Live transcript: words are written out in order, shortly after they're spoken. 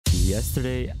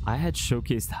yesterday, I had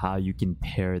showcased how you can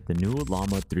pair the new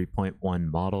Llama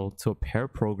 3.1 model to a pair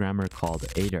programmer called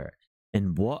Aider.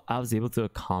 And what I was able to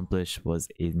accomplish was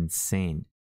insane.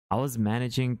 I was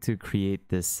managing to create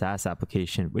this SaaS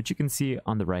application, which you can see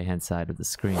on the right hand side of the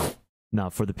screen. Now,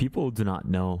 for the people who do not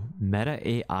know, Meta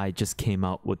AI just came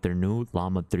out with their new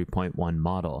Llama 3.1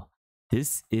 model.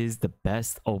 This is the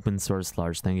best open source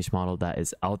large language model that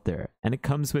is out there, and it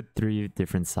comes with 3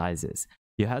 different sizes.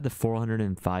 You have the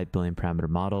 405 billion parameter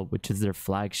model, which is their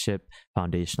flagship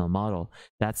foundational model.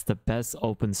 That's the best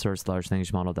open source large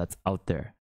language model that's out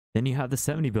there. Then you have the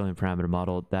 70 billion parameter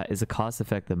model that is a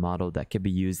cost-effective model that can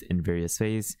be used in various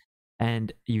ways.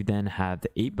 And you then have the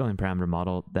 8 billion parameter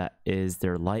model that is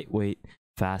their lightweight,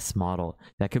 fast model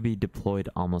that could be deployed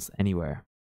almost anywhere.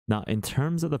 Now, in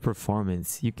terms of the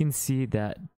performance, you can see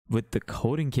that with the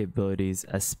coding capabilities,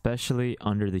 especially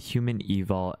under the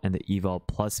HumanEval and the Eval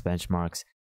Plus benchmarks,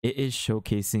 it is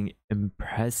showcasing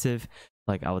impressive,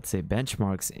 like I would say,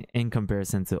 benchmarks in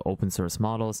comparison to open source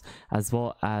models, as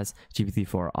well as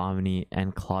GPT-4 Omni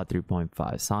and Claude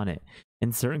 3.5 Sonnet.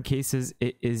 In certain cases,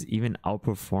 it is even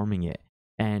outperforming it.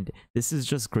 And this is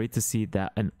just great to see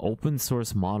that an open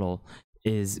source model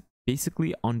is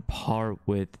basically on par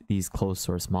with these closed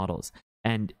source models.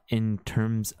 And in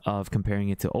terms of comparing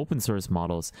it to open source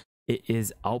models, it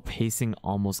is outpacing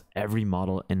almost every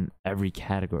model in every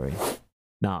category.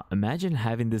 Now, imagine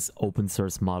having this open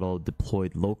source model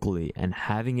deployed locally and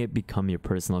having it become your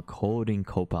personal coding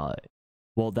copilot.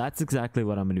 Well, that's exactly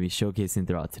what I'm going to be showcasing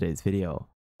throughout today's video.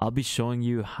 I'll be showing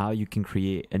you how you can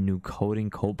create a new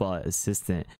coding copilot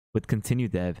assistant with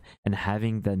ContinueDev and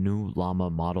having the new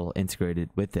Llama model integrated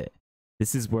with it.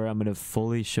 This is where I'm going to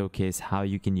fully showcase how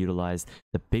you can utilize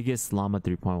the biggest Llama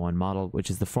 3.1 model,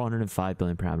 which is the 405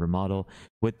 billion parameter model,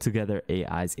 with Together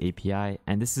AI's API.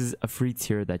 And this is a free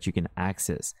tier that you can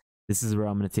access. This is where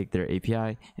I'm going to take their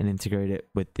API and integrate it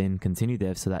within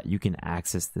ContinueDev so that you can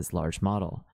access this large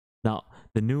model. Now,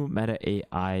 the new Meta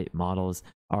AI models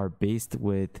are based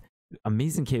with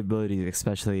amazing capabilities,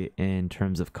 especially in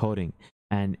terms of coding.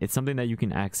 And it's something that you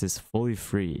can access fully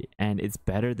free, and it's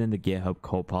better than the GitHub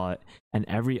Copilot and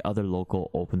every other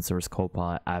local open source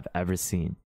Copilot I've ever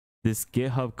seen. This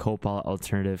GitHub Copilot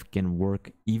alternative can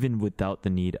work even without the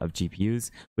need of GPUs,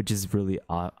 which is really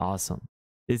awesome.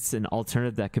 It's an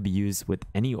alternative that could be used with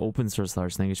any open source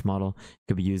large language model,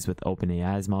 could be used with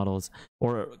OpenAI's models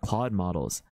or Claude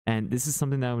models. And this is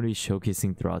something that I'm going to be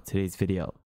showcasing throughout today's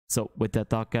video. So with that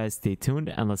thought, guys, stay tuned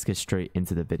and let's get straight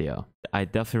into the video. I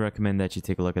definitely recommend that you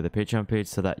take a look at the Patreon page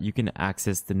so that you can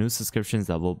access the new subscriptions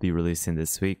that we'll be releasing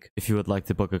this week. If you would like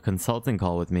to book a consulting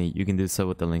call with me, you can do so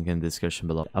with the link in the description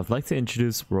below. I'd like to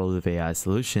introduce World of AI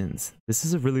Solutions. This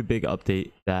is a really big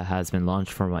update that has been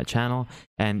launched for my channel,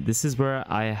 and this is where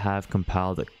I have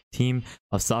compiled a team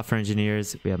of software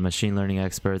engineers. We have machine learning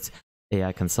experts,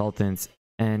 AI consultants,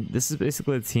 and this is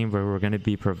basically a team where we're going to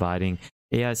be providing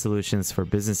AI solutions for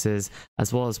businesses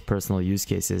as well as personal use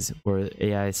cases where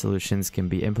AI solutions can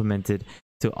be implemented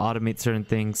to automate certain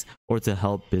things or to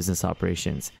help business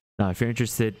operations. Now, if you're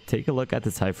interested, take a look at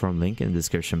the Typeform link in the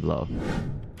description below.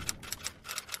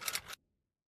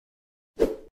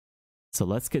 So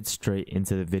let's get straight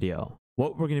into the video.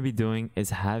 What we're going to be doing is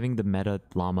having the Meta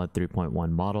Llama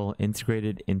 3.1 model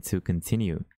integrated into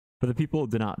Continue. For the people who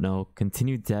do not know,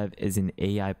 ContinueDev is an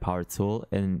AI-powered tool,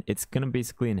 and it's going to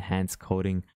basically enhance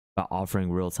coding by offering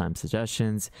real-time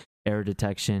suggestions, error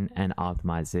detection, and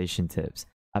optimization tips.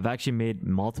 I've actually made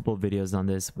multiple videos on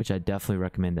this, which I definitely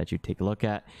recommend that you take a look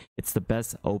at. It's the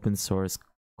best open source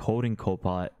coding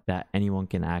copilot that anyone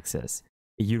can access.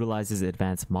 It utilizes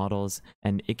advanced models,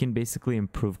 and it can basically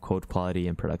improve code quality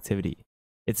and productivity.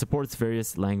 It supports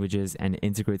various languages and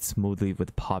integrates smoothly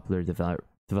with popular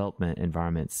development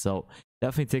environments. So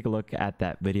definitely take a look at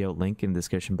that video link in the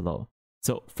description below.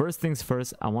 So first things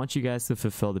first, I want you guys to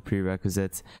fulfill the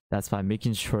prerequisites. That's by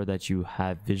making sure that you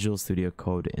have Visual Studio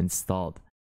Code installed.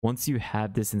 Once you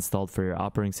have this installed for your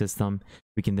operating system,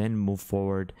 we can then move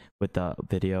forward with the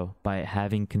video by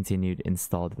having Continued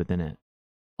installed within it.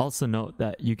 Also note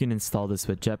that you can install this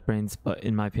with JetBrains, but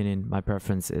in my opinion, my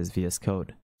preference is VS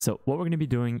Code. So what we're going to be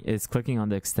doing is clicking on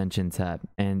the extension tab,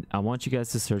 and I want you guys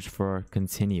to search for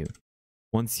Continue.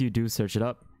 Once you do search it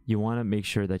up, you want to make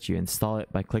sure that you install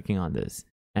it by clicking on this.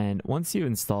 And once you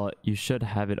install it, you should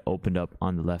have it opened up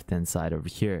on the left hand side over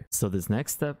here. So this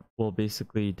next step will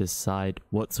basically decide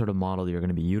what sort of model you're going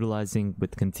to be utilizing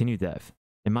with ContinueDev.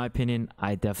 In my opinion,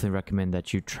 I definitely recommend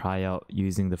that you try out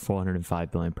using the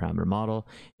 405 billion parameter model.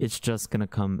 It's just going to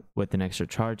come with an extra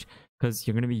charge because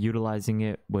you're going to be utilizing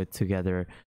it with Together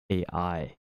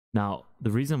AI. Now,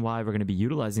 the reason why we're going to be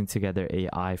utilizing Together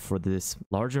AI for this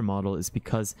larger model is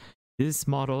because this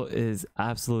model is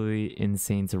absolutely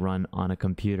insane to run on a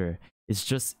computer. It's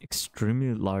just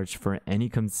extremely large for any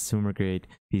consumer grade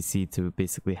PC to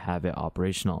basically have it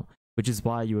operational, which is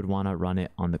why you would want to run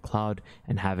it on the cloud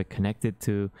and have it connected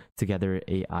to Together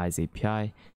AI's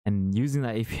API and using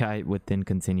that API within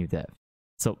ContinueDev.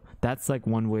 So that's like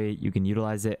one way you can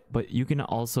utilize it, but you can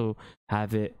also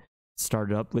have it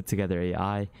started up with Together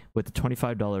AI with a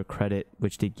 $25 credit,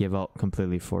 which they give out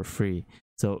completely for free.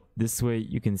 So this way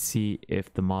you can see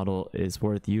if the model is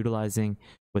worth utilizing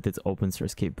with its open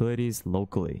source capabilities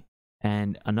locally.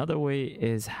 And another way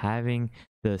is having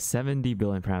the 70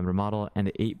 billion parameter model and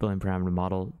the 8 billion parameter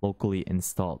model locally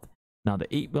installed. Now,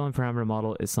 the 8 billion parameter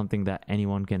model is something that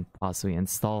anyone can possibly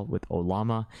install with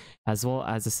Llama, as well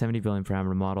as the 70 billion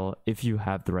parameter model if you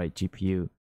have the right GPU.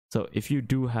 So if you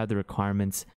do have the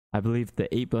requirements, I believe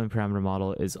the 8 billion parameter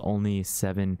model is only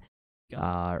 4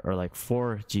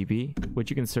 GB, which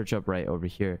you can search up right over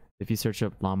here. If you search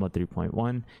up Llama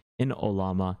 3.1 in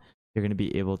Llama, you're going to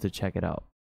be able to check it out.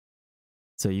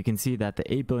 So you can see that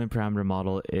the 8 billion parameter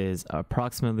model is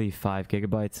approximately 5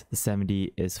 gigabytes. The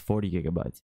 70 is 40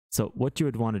 gigabytes. So what you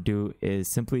would want to do is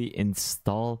simply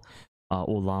install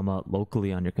Llama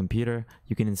locally on your computer.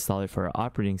 You can install it for an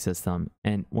operating system.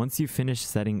 And once you finish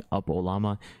setting up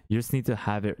Llama, you just need to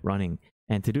have it running.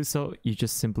 And to do so, you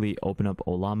just simply open up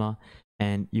Llama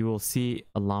and you will see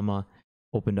a Llama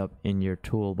opened up in your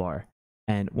toolbar.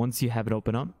 And once you have it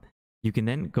open up, you can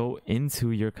then go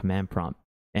into your command prompt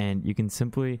and you can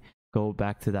simply go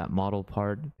back to that model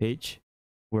part page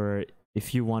where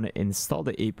if you want to install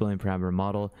the 8 billion parameter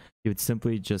model, you would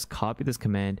simply just copy this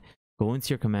command, go into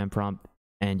your command prompt,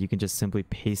 and you can just simply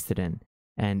paste it in.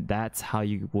 And that's how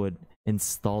you would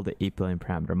install the 8 billion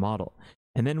parameter model.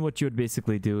 And then what you would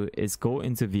basically do is go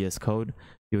into VS Code,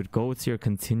 you would go to your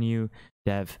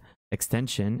ContinueDev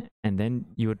extension, and then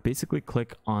you would basically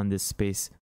click on this space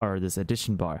or this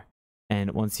addition bar.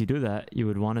 And once you do that, you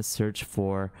would want to search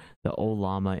for the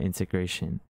Llama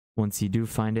integration. Once you do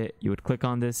find it, you would click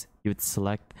on this, you would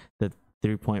select the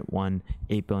 3.1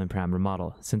 8 billion parameter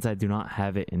model. Since I do not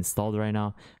have it installed right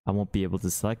now, I won't be able to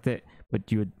select it,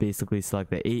 but you would basically select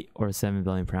the 8 or 7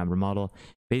 billion parameter model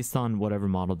based on whatever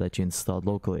model that you installed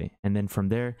locally. And then from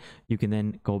there, you can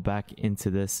then go back into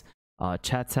this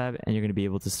chat tab and you're going to be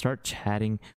able to start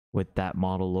chatting with that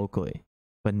model locally.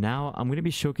 But now I'm going to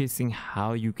be showcasing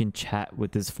how you can chat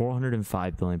with this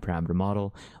 405 billion parameter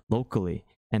model locally.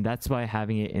 And that's by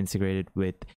having it integrated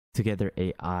with Together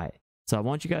AI. So I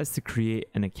want you guys to create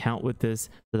an account with this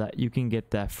so that you can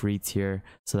get that free tier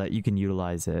so that you can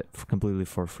utilize it completely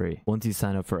for free. Once you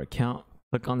sign up for an account,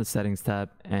 click on the settings tab,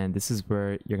 and this is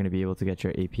where you're going to be able to get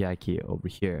your API key over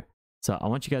here. So I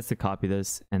want you guys to copy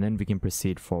this and then we can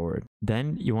proceed forward.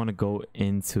 Then you want to go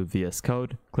into VS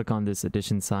Code, click on this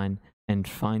addition sign and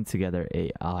find Together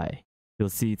AI. You'll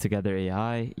see Together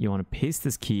AI, you want to paste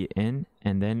this key in,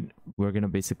 and then we're going to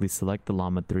basically select the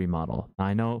Llama 3 model. Now,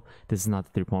 I know this is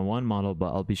not the 3.1 model, but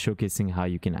I'll be showcasing how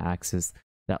you can access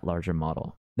that larger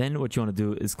model. Then what you want to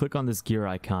do is click on this gear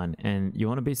icon, and you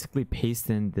want to basically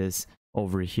paste in this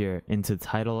over here into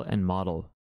title and model.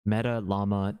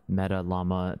 meta-llama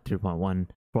 3.1,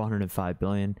 405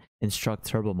 billion, instruct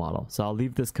turbo model. So I'll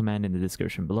leave this command in the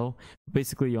description below.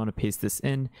 Basically, you want to paste this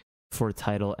in for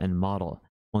title and model.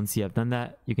 Once you have done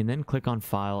that, you can then click on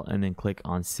file and then click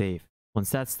on save.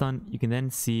 Once that's done, you can then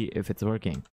see if it's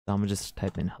working. So I'm gonna just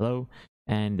type in hello,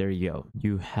 and there you go.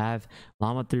 You have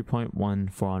Llama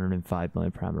 3.1 405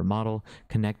 million parameter model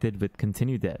connected with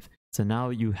ContinueDev. So now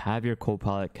you have your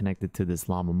Copilot connected to this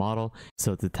Llama model.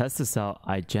 So to test this out,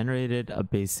 I generated a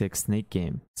basic snake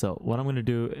game. So what I'm gonna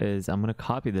do is I'm gonna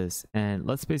copy this and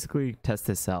let's basically test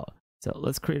this out. So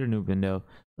let's create a new window.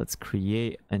 Let's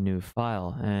create a new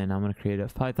file, and I'm going to create a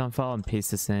Python file and paste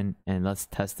this in, and let's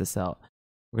test this out.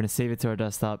 We're going to save it to our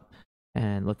desktop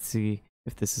and let's see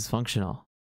if this is functional.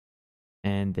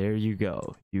 And there you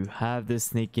go. You have this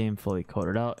snake game fully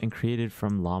coded out and created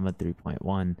from Llama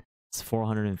 3.1. It's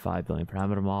 405 billion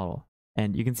parameter model.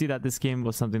 And you can see that this game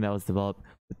was something that was developed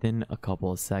within a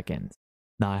couple of seconds.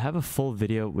 Now, I have a full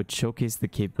video which showcases the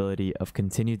capability of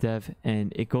ContinueDev,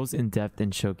 and it goes in depth in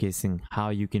showcasing how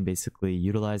you can basically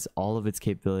utilize all of its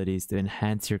capabilities to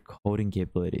enhance your coding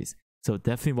capabilities. So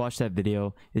definitely watch that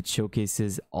video. It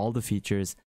showcases all the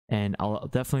features, and I'll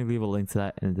definitely leave a link to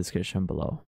that in the description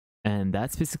below. And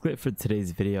that's basically it for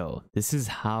today's video. This is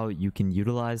how you can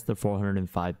utilize the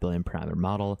 405 billion parameter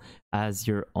model as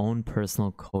your own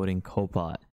personal coding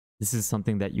copilot. This is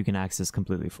something that you can access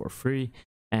completely for free.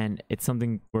 And it's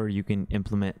something where you can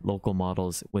implement local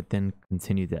models within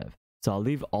ContinueDev. So I'll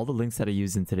leave all the links that I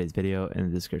used in today's video in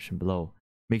the description below.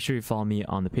 Make sure you follow me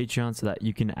on the Patreon so that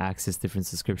you can access different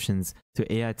subscriptions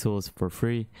to AI tools for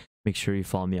free. Make sure you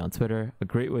follow me on Twitter, a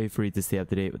great way for you to stay up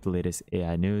to date with the latest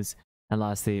AI news. And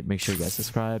lastly, make sure you guys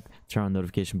subscribe, turn on the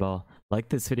notification bell, like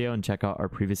this video, and check out our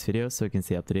previous videos so you can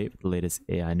stay up to date with the latest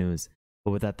AI news.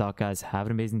 But with that thought, guys, have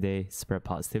an amazing day, spread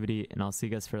positivity, and I'll see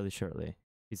you guys fairly shortly.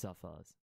 Peace out, fellas.